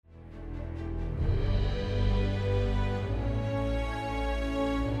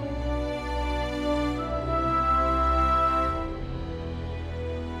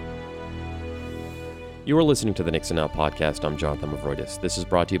You are listening to the Nixon Now podcast. I'm Jonathan Mavroidis. This is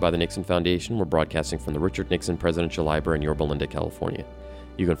brought to you by the Nixon Foundation. We're broadcasting from the Richard Nixon Presidential Library in Yorba Linda, California.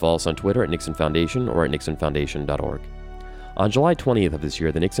 You can follow us on Twitter at Nixon Foundation or at nixonfoundation.org. On July 20th of this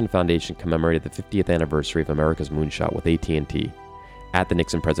year, the Nixon Foundation commemorated the 50th anniversary of America's moonshot with AT&T at the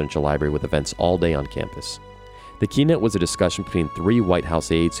Nixon Presidential Library with events all day on campus. The keynote was a discussion between three White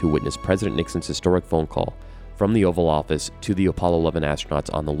House aides who witnessed President Nixon's historic phone call from the Oval Office to the Apollo 11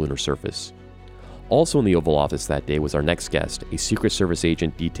 astronauts on the lunar surface. Also in the Oval Office that day was our next guest, a Secret Service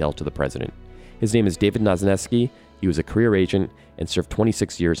agent detailed to the president. His name is David Nazaneski. He was a career agent and served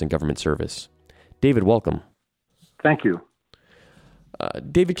 26 years in government service. David, welcome. Thank you.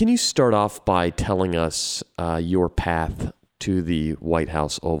 David, can you start off by telling us your path to the White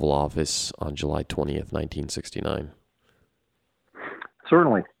House Oval Office on July 20th, 1969?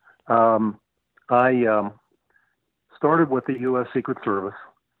 Certainly. I started with the U.S. Secret Service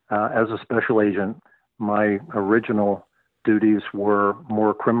as a special agent. My original duties were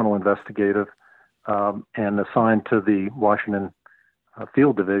more criminal investigative and assigned to the Washington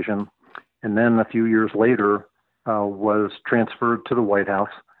Field Division. And then a few years later, was transferred to the White House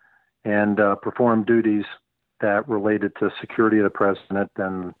and performed duties that related to security of the president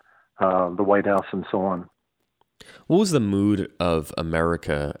and the White House and so on. What was the mood of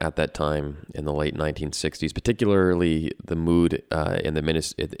America at that time in the late 1960s, particularly the mood in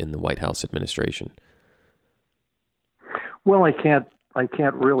the White House administration? Well, I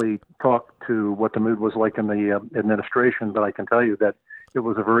can't really talk to what the mood was like in the administration, but I can tell you that it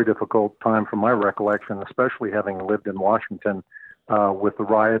was a very difficult time from my recollection, especially having lived in Washington with the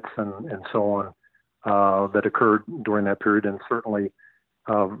riots and so on that occurred during that period, and certainly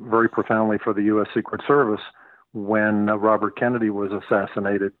very profoundly for the U.S. Secret Service. When Robert Kennedy was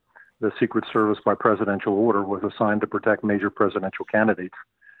assassinated, the Secret Service, by presidential order, was assigned to protect major presidential candidates.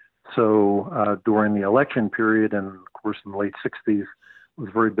 So during the election period, and of course in the late 60s, it was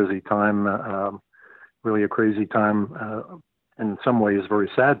a very busy time, really a crazy time, in some ways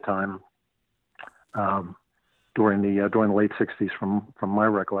very sad time during the late 60s from my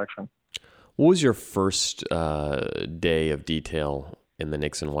recollection. What was your first day of detail in the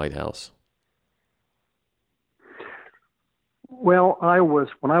Nixon White House? Well,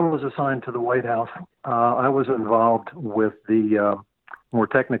 when I was assigned to the White House, I was involved with the more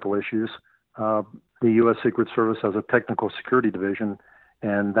technical issues. The U.S. Secret Service has a technical security division,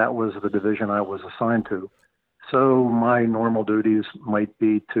 and that was the division I was assigned to. So my normal duties might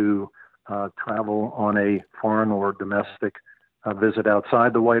be to travel on a foreign or domestic visit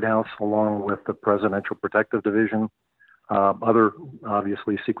outside the White House, along with the Presidential Protective Division, other,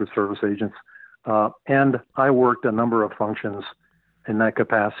 obviously, Secret Service agents. And I worked a number of functions in that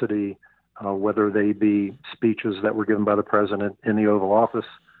capacity, whether they be speeches that were given by the president in the Oval Office,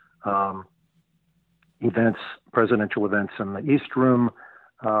 presidential events in the East Room,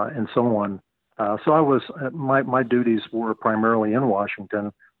 and so on. So my duties were primarily in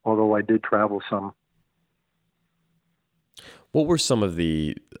Washington, although I did travel some. What were some of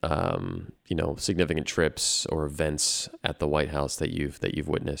the significant trips or events at the White House that you've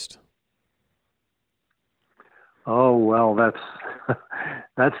witnessed? Oh, well,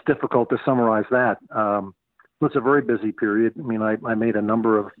 that's difficult to summarize that. It was a very busy period. I mean, I made a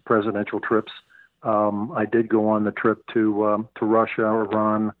number of presidential trips. I did go on the trip to Russia,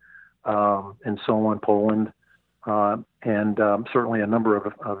 Iran, and so on, Poland, and certainly a number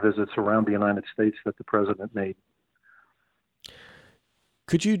of visits around the United States that the president made.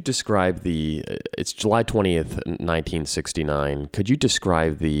 Could you describe it's July 20th, 1969. Could you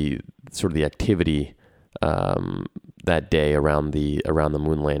describe the activity that day around the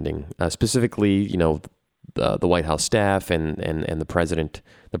moon landing, specifically, the White House staff and the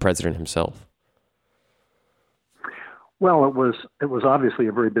president himself? Well, it was obviously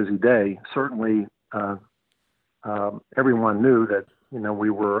a very busy day. Certainly, everyone knew that we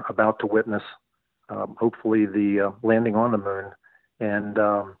were about to witness, hopefully, the landing on the moon, and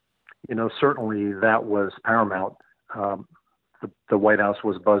certainly that was paramount. The White House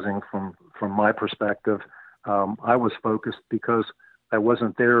was buzzing from my perspective. I was focused because I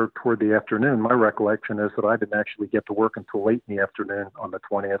wasn't there toward the afternoon. My recollection is that I didn't actually get to work until late in the afternoon on the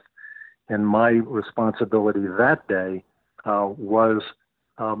 20th. And my responsibility that day was,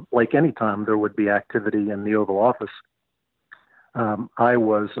 like any time there would be activity in the Oval Office, I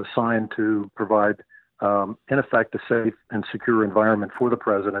was assigned to provide, in effect, a safe and secure environment for the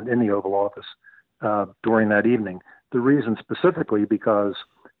president in the Oval Office during that evening. The reason specifically because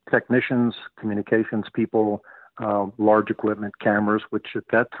technicians, communications people, large equipment, cameras, which at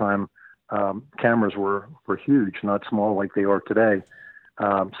that time, cameras were huge, not small like they are today.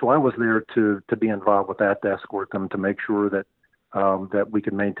 So I was there to be involved with that, to escort them, to make sure that that we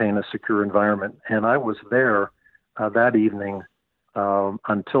could maintain a secure environment. And I was there that evening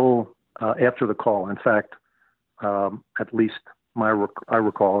until after the call. In fact, at least I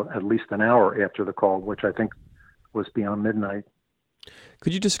recall at least an hour after the call, which I think was beyond midnight.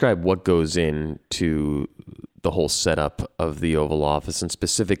 Could you describe what goes into the whole setup of the Oval Office, and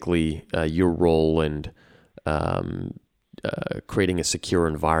specifically your role in creating a secure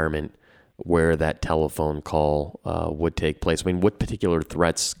environment where that telephone call would take place? I mean, what particular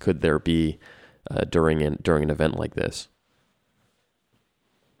threats could there be during an event like this?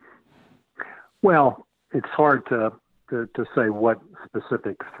 Well, it's hard to say what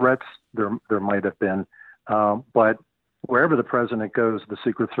specific threats there might have been, but wherever the president goes, the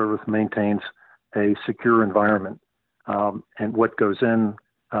Secret Service maintains a secure environment, and what goes in,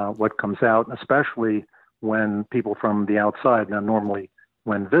 what comes out, especially when people from the outside. Now, normally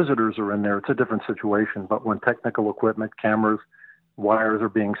when visitors are in there, it's a different situation, but when technical equipment, cameras, wires are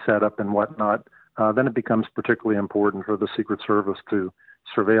being set up and whatnot, then it becomes particularly important for the Secret Service to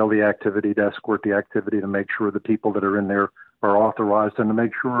surveil the activity, to escort the activity, to make sure the people that are in there are authorized, and to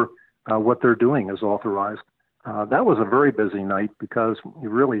make sure what they're doing is authorized. That was a very busy night because you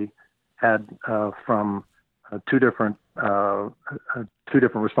really had from two different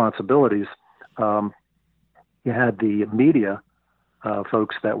responsibilities. You had the media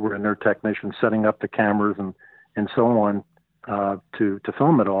folks that were in there, technicians setting up the cameras and so on to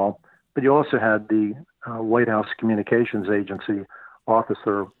film it all. But you also had the White House Communications Agency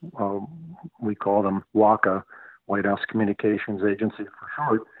officer, we call them WACA, White House Communications Agency for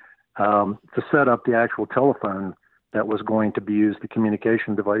short, to set up the actual telephone that was going to be used, the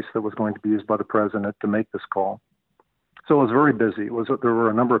communication device that was going to be used by the president to make this call. So it was very busy. There were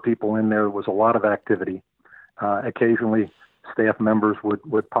a number of people in there. There was a lot of activity. Occasionally, staff members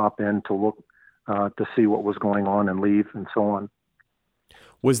would pop in to look to see what was going on and leave and so on.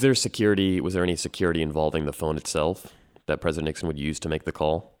 Was there any security involving the phone itself that President Nixon would use to make the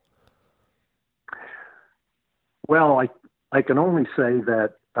call? Well, I can only say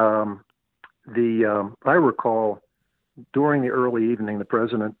that I recall during the early evening, the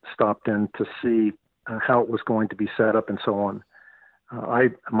president stopped in to see how it was going to be set up and so on.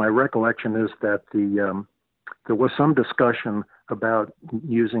 My recollection is that there was some discussion about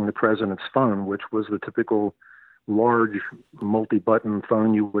using the president's phone, which was the typical large multi-button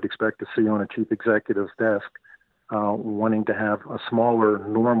phone you would expect to see on a chief executive's desk, wanting to have a smaller,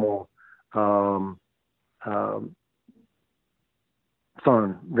 normal phone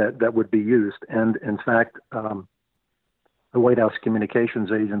that would be used. And in fact, the White House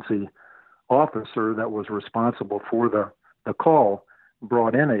Communications Agency officer that was responsible for the call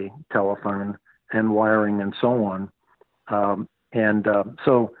brought in a telephone and wiring and so on.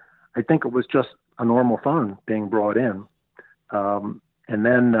 So I think it was just a normal phone being brought in, and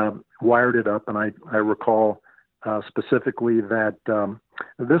then wired it up. And I recall specifically that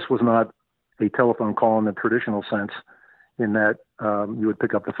this was not a telephone call in the traditional sense, in that you would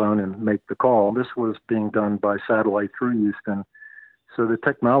pick up the phone and make the call. This was being done by satellite through Houston. So the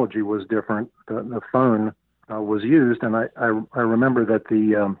technology was different. The phone was used. And I remember that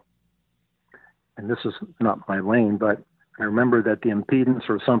and this is not my lane, but I remember that the impedance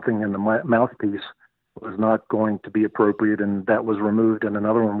or something in the mouthpiece was not going to be appropriate, and that was removed, and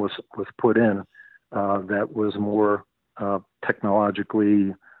another one was put in that was more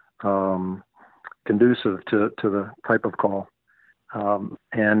technologically conducive to the type of call.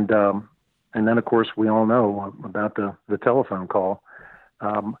 And then, of course, we all know about the telephone call.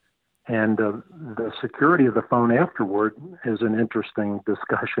 And the security of the phone afterward is an interesting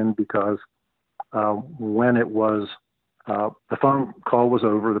discussion, because when it was the phone call was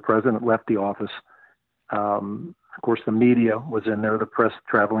over, the president left the office. Of course, the media was in there, the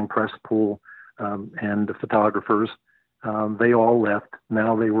traveling press pool, and the photographers. They all left.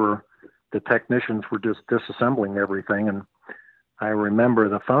 Now the technicians were just disassembling everything. And I remember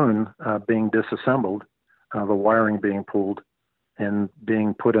the phone being disassembled, the wiring being pulled and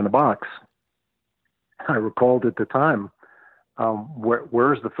being put in a box. I recalled at the time,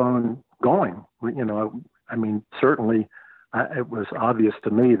 where's the phone going? I mean, certainly it was obvious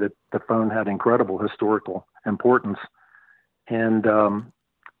to me that the phone had incredible historical importance. And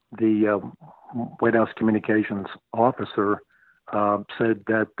the White House Communications officer said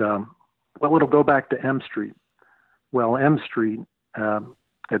that, well, it'll go back to M Street. Well, M Street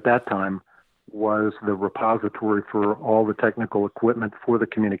at that time was the repository for all the technical equipment for the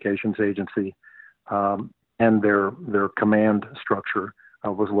communications agency, and their command structure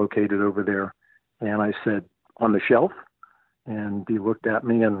was located over there. And I said, on the shelf? And he looked at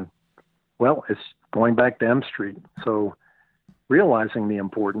me and, well, it's going back to M Street. So realizing the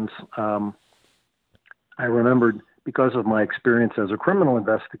importance, I remembered, because of my experience as a criminal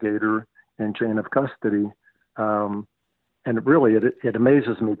investigator in chain of custody, and it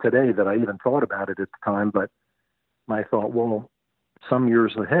amazes me today that I even thought about it at the time, but I thought, well, some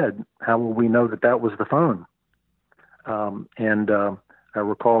years ahead, how will we know that that was the phone? I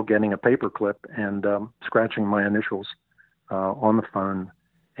recall getting a paperclip and scratching my initials on the phone,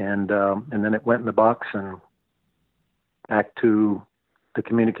 and then it went in the box and back to the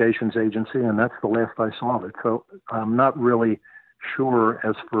communications agency, and that's the last I saw of it. So I'm not really sure.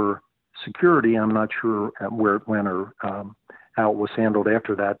 As for security, I'm not sure where it went or how it was handled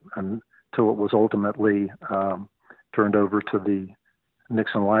after that until it was ultimately turned over to the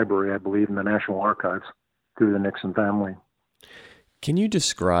Nixon Library, I believe, in the National Archives through the Nixon family. Can you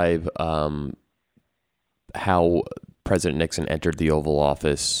describe how President Nixon entered the Oval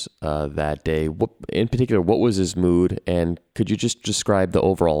Office that day? In particular, what was his mood? And could you just describe the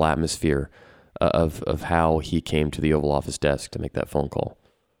overall atmosphere of how he came to the Oval Office desk to make that phone call?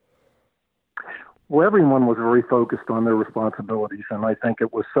 Well, everyone was very focused on their responsibilities, and I think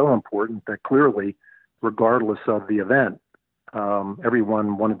it was so important that clearly, regardless of the event,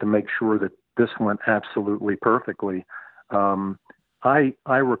 everyone wanted to make sure that this went absolutely perfectly. I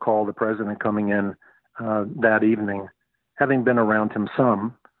recall the president coming in that evening, having been around him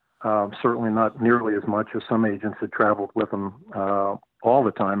some, certainly not nearly as much as some agents that traveled with him all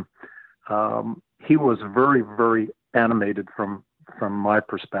the time. He was very, very animated from my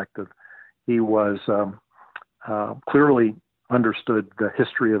perspective. He was clearly understood the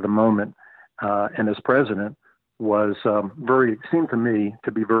history of the moment, and as president was seemed to me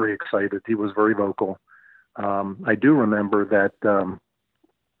to be very excited. He was very vocal. I do remember that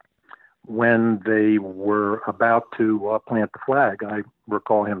when they were about to plant the flag, I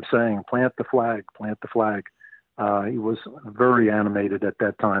recall him saying, "Plant the flag, plant the flag." He was very animated at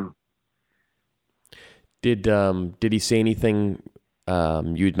that time. Did he say anything?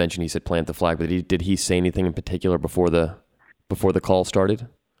 You had mentioned he said plant the flag, but did he say anything in particular before the call started?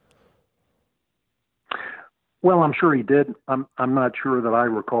 Well, I'm sure he did. I'm not sure that I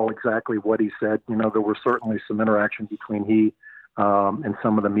recall exactly what he said. You know, there was certainly some interaction between he and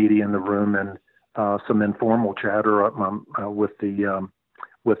some of the media in the room, and some informal chatter with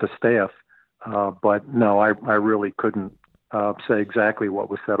the staff. But no, I really couldn't say exactly what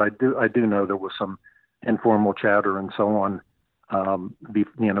was said. I do know there was some informal chatter and so on.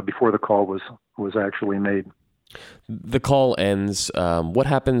 Before the call was actually made. The call ends. What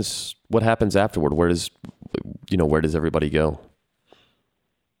happens afterward? Where does everybody go?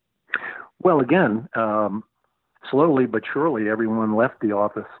 Well, again, slowly but surely, everyone left the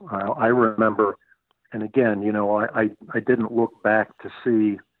office. I remember, and again, I didn't look back to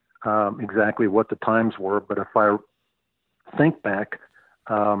see exactly what the times were, but if I think back,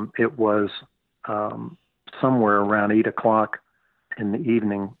 it was somewhere around 8 o'clock in the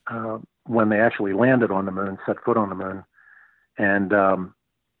evening when they actually landed on the moon, set foot on the moon, and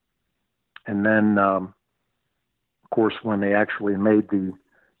then of course when they actually made the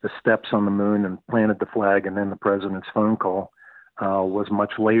steps on the moon and planted the flag, and then the president's phone call was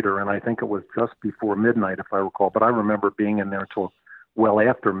much later, and I think it was just before midnight, if I recall. But I remember being in there until well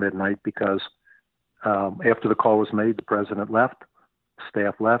after midnight, because after the call was made, the president left,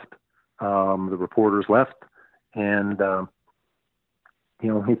 staff left, the reporters left, and the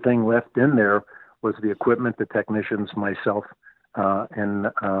only thing left in there was the equipment, the technicians, myself, and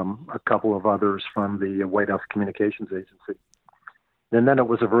a couple of others from the White House Communications Agency. And then it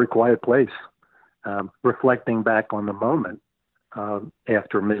was a very quiet place. Reflecting back on the moment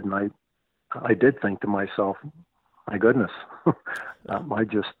after midnight, I did think to myself, my goodness, I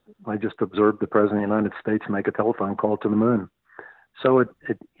just observed the President of the United States make a telephone call to the moon. So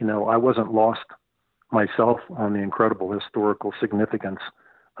I wasn't lost myself on the incredible historical significance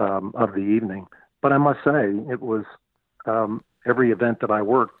of the evening. But I must say, it was every event that I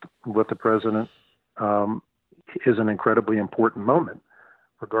worked with the president is an incredibly important moment,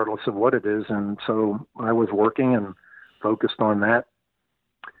 regardless of what it is. And so I was working and focused on that.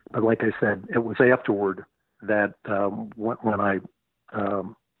 But like I said, it was afterward that when I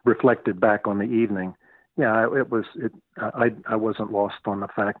reflected back on the evening, I wasn't lost on the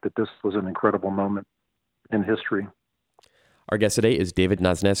fact that this was an incredible moment in history. Our guest today is David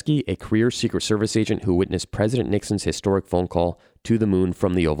Nozneski, a career Secret Service agent who witnessed President Nixon's historic phone call to the moon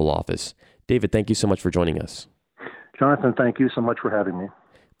from the Oval Office. David, thank you so much for joining us. Jonathan, thank you so much for having me.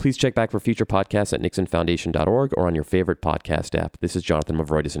 Please check back for future podcasts at nixonfoundation.org or on your favorite podcast app. This is Jonathan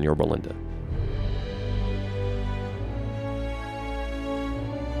Mavroidis in Yorba Linda.